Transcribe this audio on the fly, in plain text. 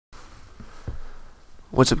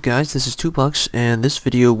What's up guys, this is 2bucks and this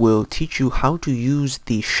video will teach you how to use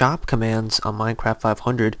the shop commands on Minecraft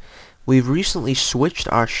 500. We've recently switched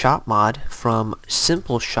our shop mod from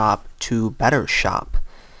simple shop to Bettershop.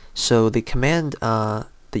 So the command that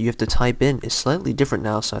you have to type in is slightly different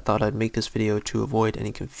now, so I thought I'd make this video to avoid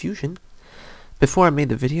any confusion. Before I made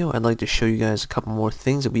the video, I'd like to show you guys a couple more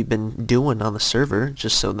things that we've been doing on the server,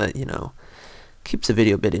 just so that, keeps the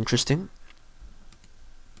video a bit interesting.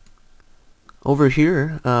 Over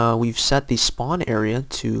here, we've set the spawn area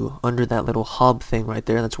to under that little hub thing right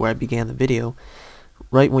there. That's where I began the video.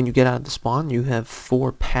 Right when you get out of the spawn, you have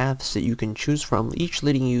 4 paths that you can choose from, each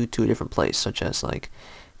leading you to a different place, such as like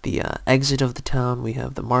the exit of the town, we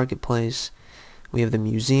have the marketplace, we have the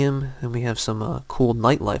museum, and we have some cool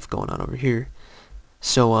nightlife going on over here.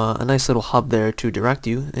 So a nice little hub there to direct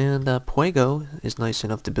you, and Puego is nice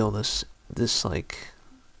enough to build this like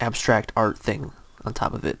abstract art thing on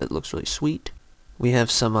top of it that looks really sweet. We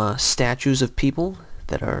have some statues of people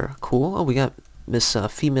that are cool. Oh, we got this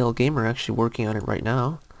female gamer actually working on it right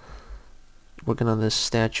now. Working on this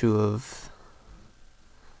statue of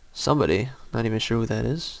somebody. Not even sure who that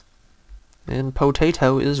is. And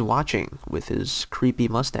Potato is watching with his creepy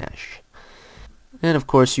mustache. And of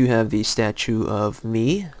course you have the statue of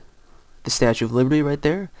me, the Statue of Liberty right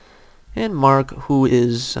there, and Mark, who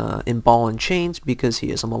is in ball and chains because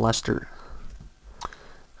he is a molester.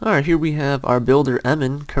 Alright, here we have our builder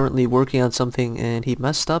Emin currently working on something and he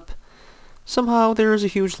messed up. Somehow there is a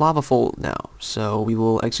huge lava flow now, so we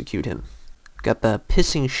will execute him. Got the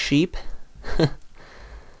pissing sheep.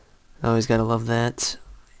 Always gotta love that.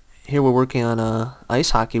 Here we're working on a ice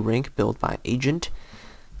hockey rink built by Agent.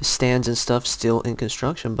 The stands and stuff still in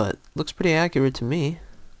construction, but looks pretty accurate to me.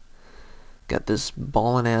 Got this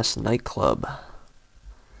ballin' ass nightclub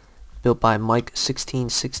built by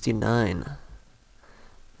Mike1669.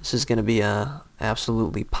 This is gonna be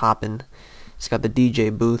absolutely poppin'. It's got the DJ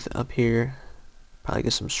booth up here. Probably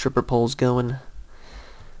get some stripper poles going.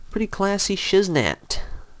 Pretty classy shiznat.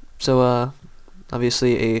 So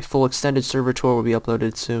obviously a full extended server tour will be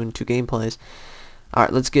uploaded soon, 2 gameplays.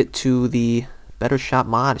 Alright, let's get to the Bettershop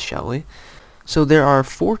mod, shall we? So there are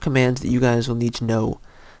 4 commands that you guys will need to know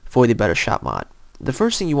for the Bettershop mod. The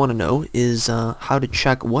first thing you want to know is how to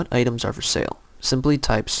check what items are for sale. Simply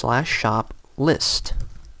type /shop list.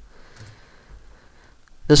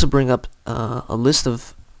 This will bring up a list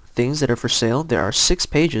of things that are for sale. There are 6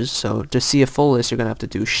 pages, so to see a full list you're going to have to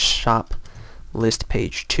do shop list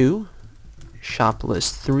page 2, shop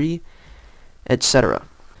list 3, etc.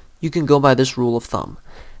 You can go by this rule of thumb.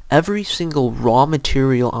 Every single raw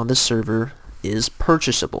material on the server is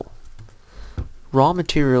purchasable. Raw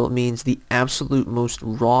material means the absolute most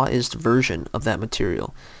rawest version of that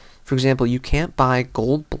material. For example, you can't buy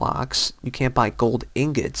gold blocks, you can't buy gold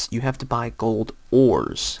ingots, you have to buy gold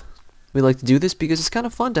ores. We like to do this because it's kind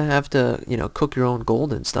of fun to have to, cook your own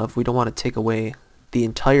gold and stuff. We don't want to take away the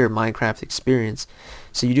entire Minecraft experience.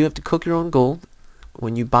 So you do have to cook your own gold.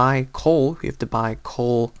 When you buy coal, you have to buy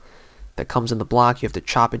coal that comes in the block, you have to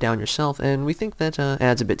chop it down yourself, and we think that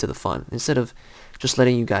adds a bit to the fun. Instead of just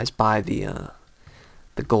letting you guys buy the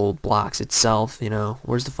gold blocks itself,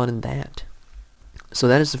 where's the fun in that? So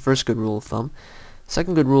that is the first good rule of thumb.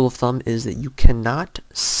 Second good rule of thumb is that you cannot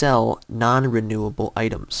sell non-renewable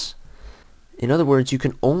items. In other words, you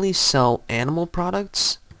can only sell animal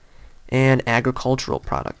products and agricultural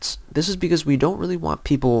products. This is because we don't really want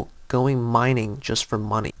people going mining just for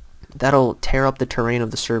money. That'll tear up the terrain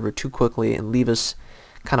of the server too quickly and leave us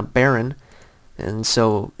kind of barren. And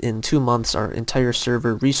so in 2 months our entire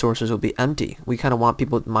server resources will be empty. We kind of want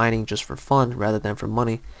people mining just for fun rather than for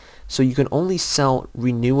money. So you can only sell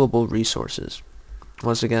renewable resources.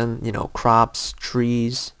 Once again, crops,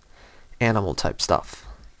 trees, animal type stuff.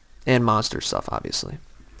 And monster stuff, obviously.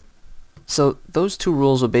 So those 2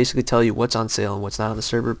 rules will basically tell you what's on sale and what's not on the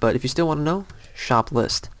server. But if you still want to know, shop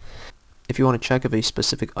list. If you want to check if a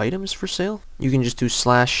specific item is for sale, you can just do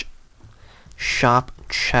 /shop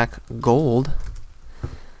check gold,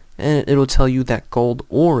 and it'll tell you that gold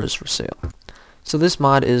ore is for sale. So this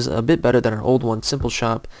mod is a bit better than our old one, Simple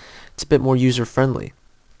Shop. It's a bit more user friendly.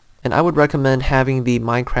 And I would recommend having the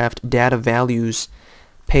Minecraft data values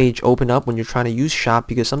page open up when you're trying to use shop,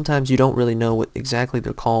 because sometimes you don't really know what exactly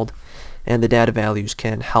they're called, and the data values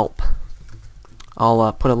can help.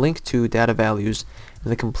 I'll put a link to data values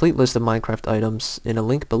and the complete list of Minecraft items in a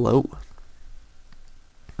link below.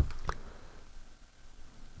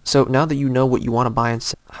 So now that you know what you want to buy and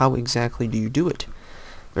sell, how exactly do you do it?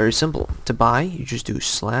 Very simple. To buy, you just do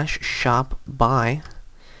 /shop buy.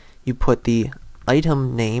 You put the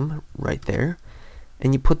item name right there,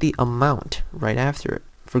 and you put the amount right after it.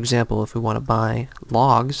 For example, if we want to buy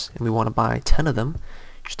logs and we want to buy 10 of them,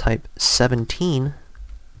 just type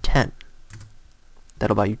 1710.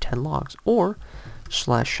 That'll buy you 10 logs. Or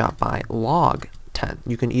 /shop by log 10.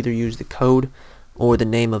 You can either use the code or the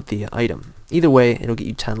name of the item. Either way, it'll get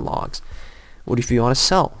you 10 logs. What if you want to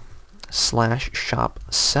sell? /shop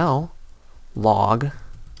sell log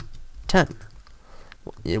 10.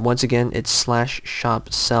 Once again, it's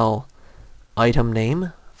 /shop sell item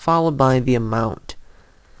name followed by the amount.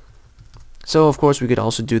 So of course we could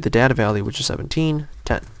also do the data value, which is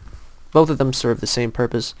 1710. Both of them serve the same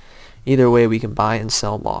purpose. Either way, we can buy and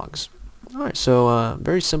sell logs. Alright, so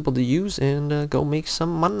very simple to use, and go make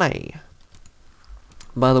some money.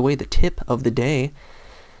 By the way, the tip of the day,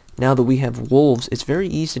 now that we have wolves, it's very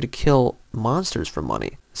easy to kill monsters for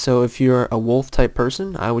money. So if you're a wolf type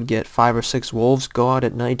person, I would get 5 or 6 wolves, go out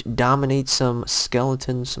at night, dominate some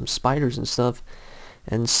skeletons, some spiders and stuff,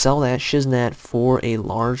 and sell that shiznat for a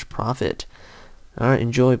large profit. Alright,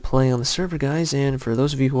 enjoy playing on the server, guys, and for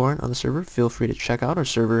those of you who aren't on the server, feel free to check out our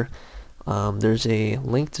server. There's a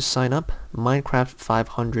link to sign up,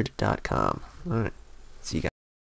 Minecraft500.com. Alright, see you guys.